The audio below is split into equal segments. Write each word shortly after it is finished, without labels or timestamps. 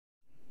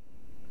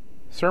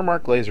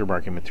Cermark laser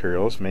marking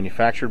materials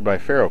manufactured by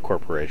Faro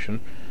Corporation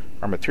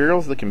are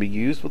materials that can be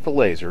used with the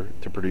laser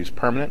to produce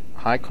permanent,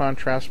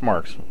 high-contrast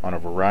marks on a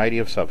variety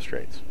of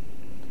substrates.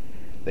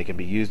 They can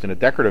be used in a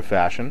decorative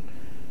fashion,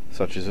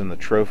 such as in the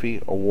trophy,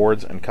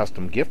 awards, and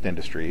custom gift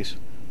industries,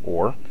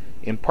 or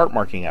in part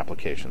marking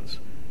applications,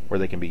 where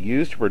they can be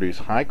used to produce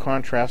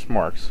high-contrast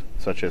marks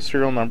such as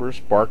serial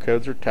numbers,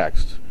 barcodes, or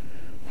texts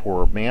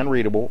for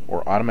man-readable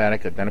or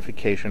automatic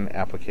identification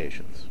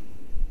applications.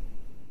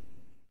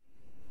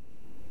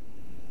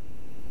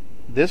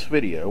 This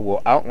video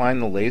will outline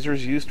the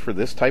lasers used for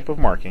this type of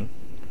marking,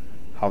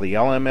 how the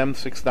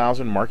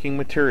LMM6000 marking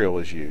material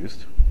is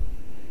used,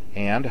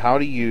 and how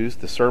to use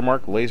the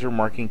Cermark laser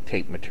marking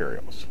tape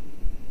materials.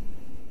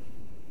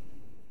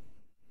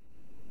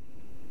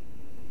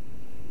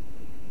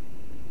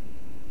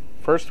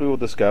 First, we will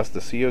discuss the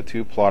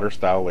CO2 plotter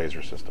style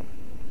laser system.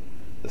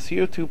 The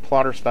CO2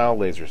 plotter style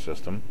laser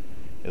system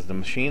is the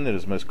machine that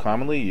is most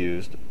commonly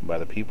used by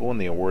the people in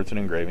the awards and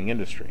engraving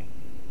industry.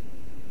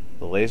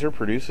 The laser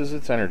produces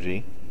its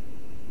energy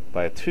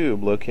by a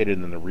tube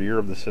located in the rear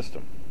of the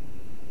system.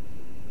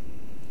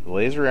 The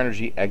laser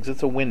energy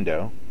exits a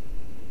window,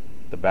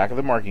 the back of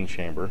the marking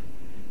chamber,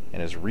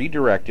 and is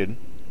redirected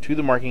to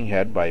the marking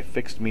head by a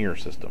fixed mirror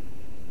system.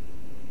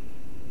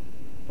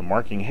 The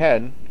marking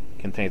head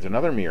contains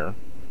another mirror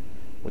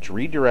which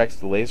redirects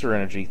the laser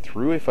energy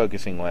through a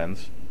focusing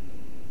lens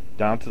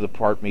down to the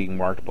part being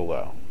marked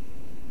below.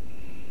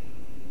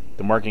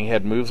 The marking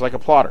head moves like a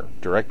plotter,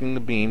 directing the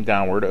beam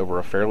downward over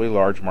a fairly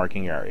large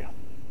marking area.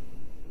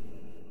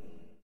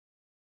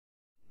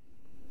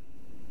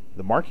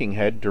 The marking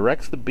head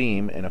directs the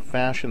beam in a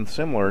fashion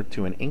similar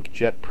to an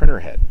inkjet printer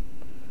head.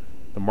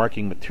 The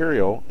marking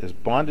material is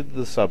bonded to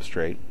the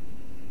substrate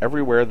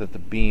everywhere that the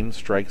beam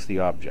strikes the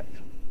object.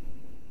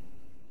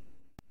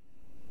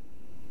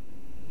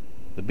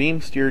 The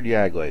beam-steered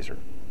YAG laser.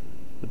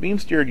 The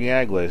beam-steered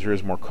YAG laser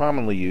is more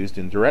commonly used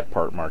in direct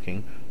part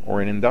marking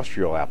or in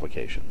industrial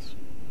applications.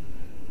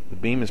 The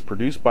beam is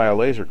produced by a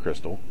laser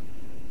crystal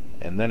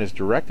and then is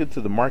directed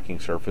to the marking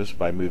surface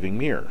by moving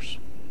mirrors.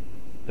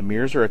 The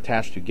mirrors are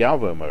attached to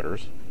galvo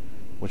motors,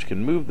 which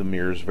can move the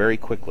mirrors very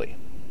quickly.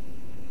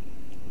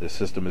 This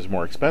system is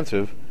more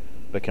expensive,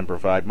 but can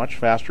provide much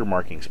faster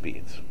marking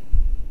speeds.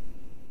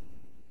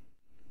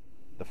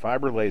 The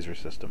fiber laser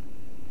system.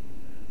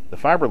 The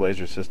fiber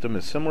laser system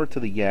is similar to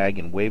the YAG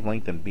in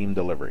wavelength and beam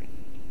delivery.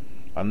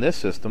 On this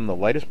system, the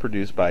light is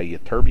produced by a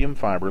ytterbium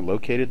fiber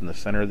located in the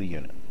center of the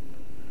unit.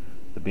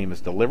 The beam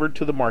is delivered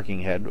to the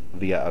marking head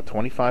via a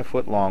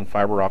 25-foot long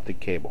fiber optic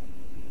cable.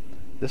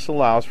 This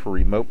allows for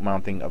remote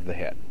mounting of the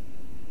head.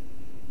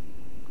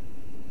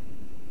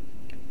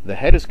 The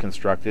head is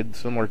constructed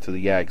similar to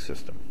the YAG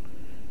system.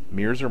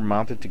 Mirrors are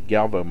mounted to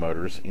galvo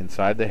motors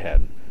inside the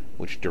head,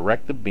 which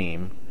direct the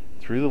beam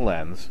through the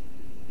lens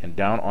and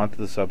down onto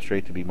the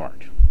substrate to be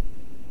marked.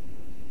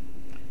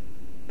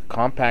 The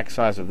compact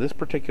size of this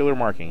particular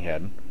marking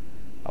head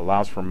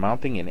allows for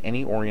mounting in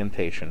any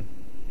orientation,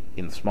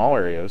 in small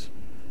areas,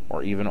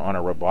 or even on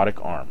a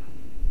robotic arm.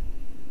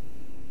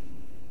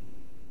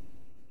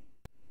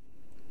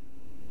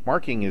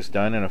 Marking is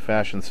done in a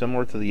fashion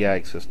similar to the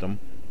YAG system,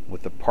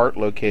 with the part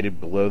located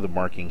below the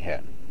marking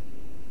head.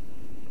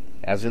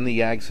 As in the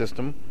YAG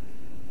system,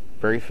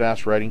 very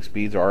fast writing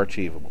speeds are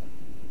achievable.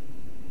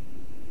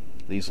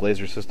 These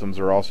laser systems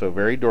are also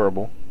very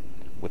durable,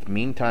 with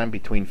mean time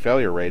between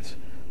failure rates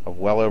of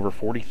well over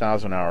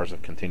 40,000 hours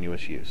of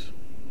continuous use.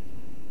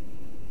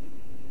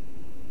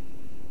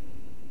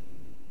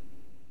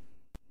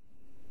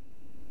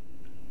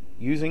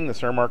 Using the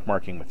Cermark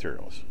marking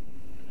materials.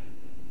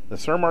 The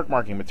Cermark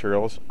marking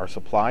materials are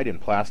supplied in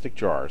plastic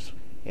jars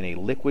in a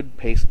liquid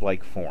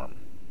paste-like form.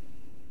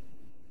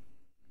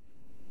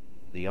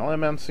 The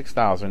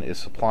LMM6000 is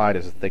supplied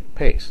as a thick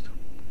paste.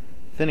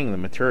 Thinning the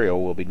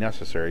material will be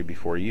necessary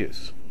before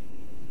use.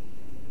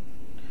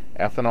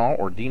 Ethanol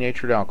or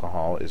denatured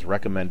alcohol is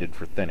recommended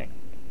for thinning.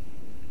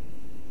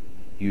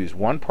 Use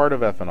 1 part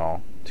of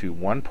ethanol to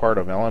 1 part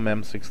of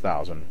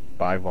LMM6000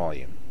 by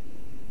volume.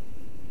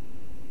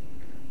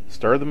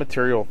 Stir the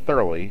material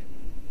thoroughly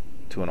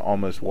to an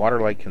almost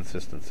water-like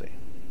consistency.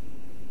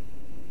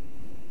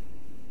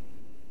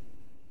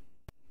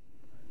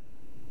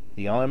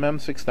 The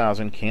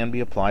LMM6000 can be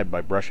applied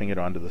by brushing it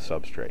onto the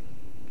substrate.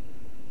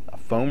 A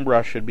foam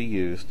brush should be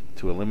used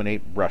to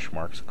eliminate brush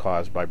marks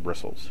caused by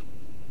bristles.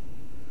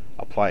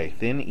 Apply a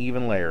thin,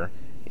 even layer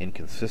in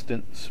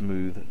consistent,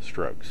 smooth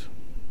strokes.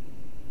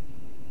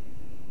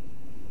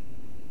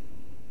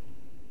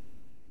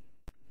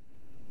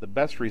 The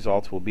best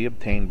results will be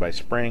obtained by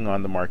spraying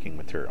on the marking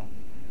material.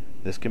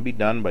 This can be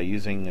done by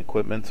using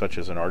equipment such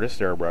as an artist's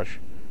airbrush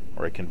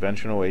or a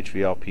conventional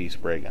HVLP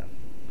spray gun,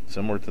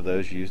 similar to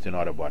those used in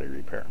auto body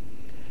repair.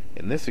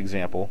 In this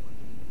example,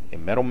 a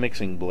metal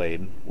mixing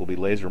blade will be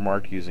laser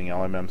marked using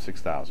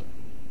LMM6000.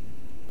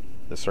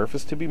 The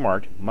surface to be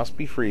marked must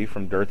be free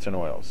from dirts and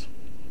oils.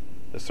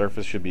 The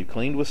surface should be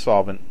cleaned with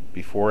solvent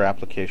before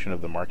application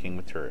of the marking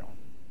material.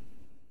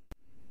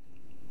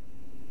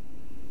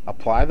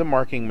 Apply the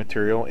marking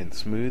material in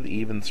smooth,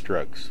 even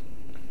strokes.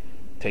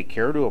 Take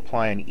care to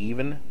apply an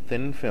even,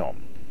 thin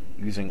film,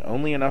 using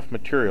only enough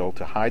material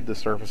to hide the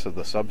surface of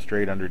the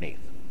substrate underneath.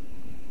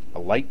 A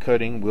light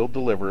coating will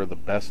deliver the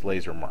best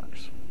laser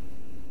marks.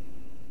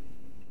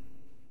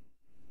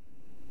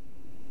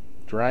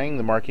 Drying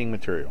the marking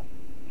material.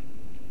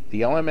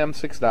 The LMM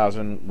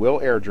 6000 will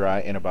air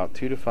dry in about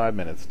 2 to 5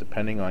 minutes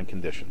depending on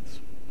conditions.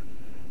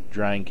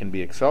 Drying can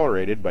be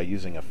accelerated by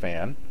using a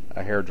fan,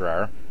 a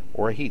hairdryer,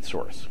 or a heat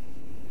source.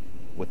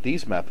 With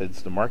these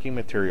methods, the marking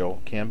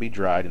material can be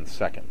dried in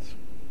seconds.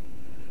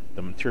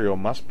 The material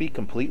must be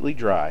completely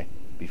dry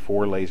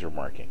before laser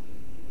marking.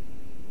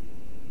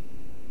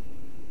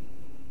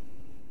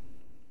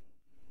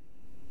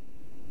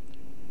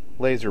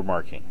 Laser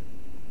marking.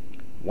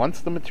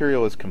 Once the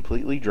material is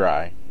completely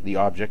dry, the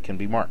object can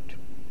be marked.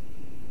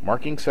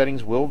 Marking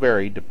settings will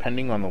vary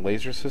depending on the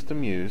laser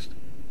system used,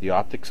 the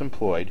optics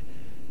employed,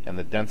 and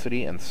the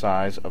density and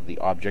size of the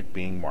object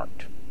being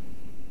marked.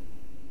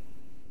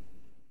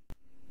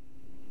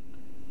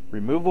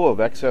 Removal of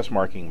excess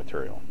marking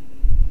material.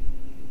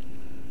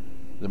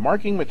 The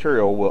marking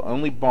material will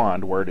only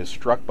bond where it is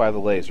struck by the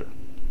laser.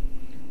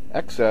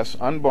 Excess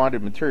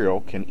unbonded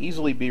material can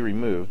easily be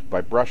removed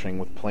by brushing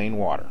with plain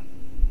water.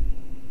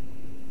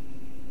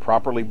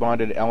 Properly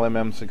bonded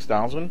LMM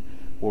 6000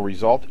 will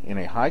result in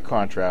a high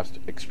contrast,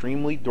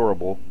 extremely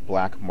durable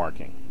black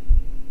marking.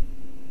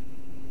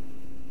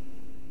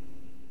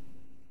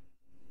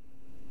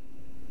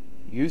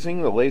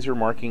 Using the laser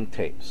marking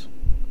tapes.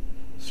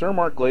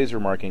 Cermark laser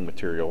marking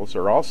materials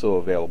are also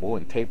available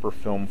in taper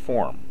film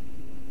form.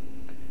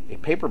 A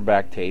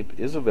paperback tape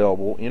is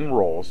available in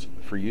rolls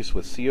for use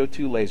with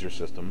CO2 laser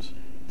systems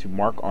to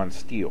mark on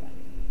steel.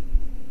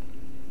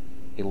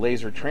 A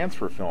laser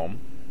transfer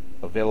film,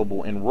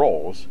 available in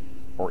rolls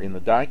or in the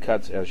die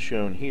cuts as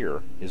shown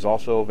here, is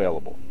also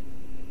available.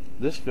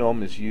 This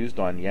film is used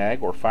on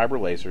YAG or fiber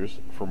lasers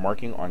for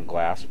marking on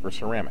glass or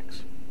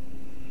ceramics.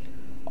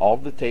 All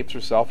of the tapes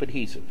are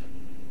self-adhesive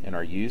and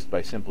are used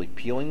by simply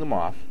peeling them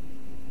off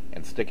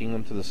and sticking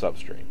them to the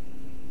substrate.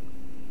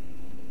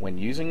 When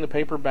using the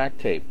paperback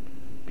tape,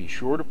 be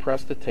sure to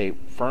press the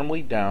tape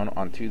firmly down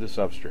onto the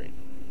substrate.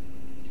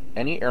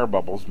 Any air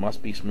bubbles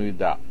must be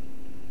smoothed out.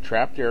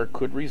 Trapped air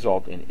could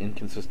result in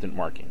inconsistent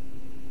marking.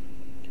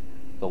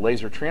 The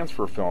laser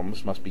transfer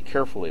films must be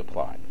carefully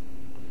applied.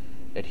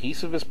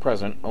 Adhesive is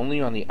present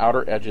only on the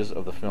outer edges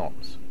of the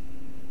films.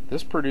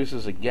 This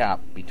produces a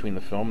gap between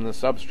the film and the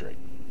substrate,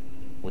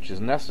 which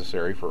is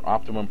necessary for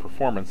optimum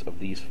performance of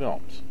these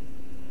films.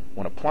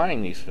 When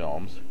applying these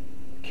films,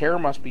 care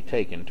must be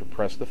taken to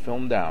press the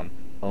film down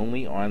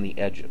only on the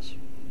edges.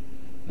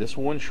 This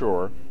will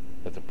ensure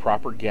that the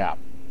proper gap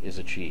is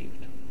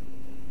achieved.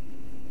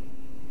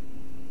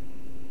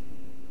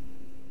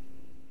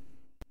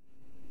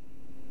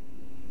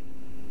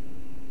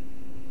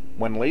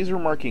 When laser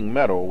marking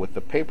metal with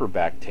the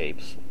paperback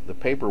tapes, the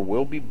paper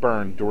will be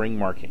burned during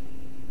marking.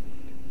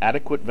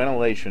 Adequate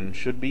ventilation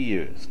should be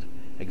used,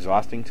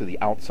 exhausting to the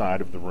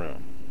outside of the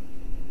room.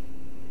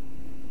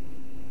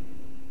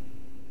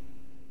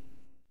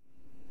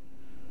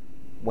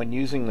 When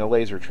using the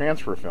laser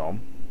transfer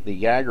film, the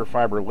YAG or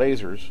fiber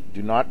lasers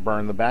do not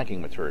burn the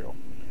backing material.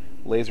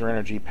 Laser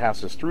energy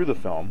passes through the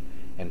film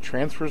and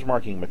transfers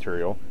marking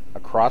material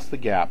across the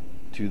gap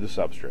to the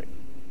substrate.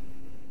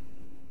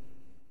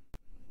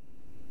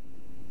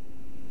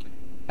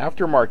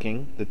 After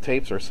marking, the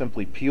tapes are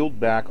simply peeled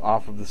back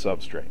off of the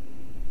substrate.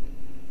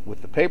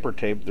 With the paper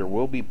tape, there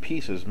will be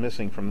pieces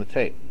missing from the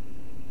tape.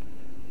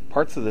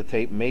 Parts of the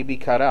tape may be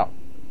cut out,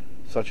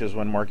 such as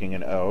when marking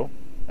an O,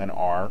 an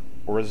R,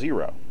 or a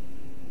 0.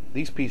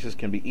 These pieces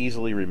can be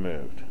easily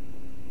removed.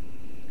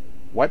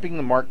 Wiping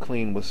the mark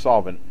clean with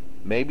solvent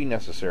may be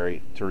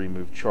necessary to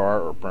remove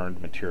char or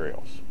burned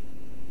materials.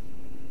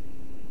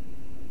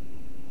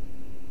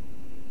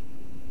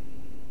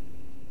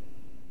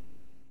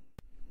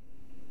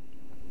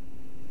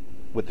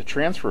 With the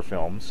transfer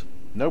films,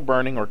 no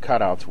burning or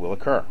cutouts will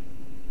occur.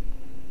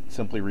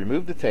 Simply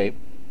remove the tape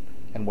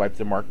and wipe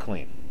the mark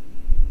clean.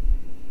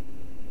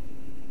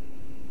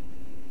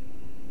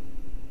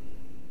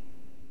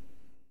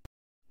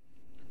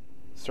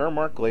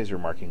 Cermark laser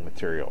marking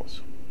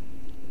materials.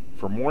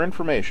 For more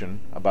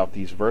information about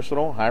these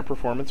versatile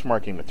high-performance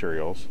marking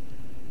materials,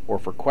 or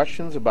for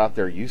questions about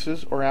their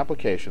uses or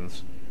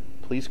applications,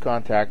 please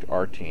contact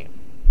our team.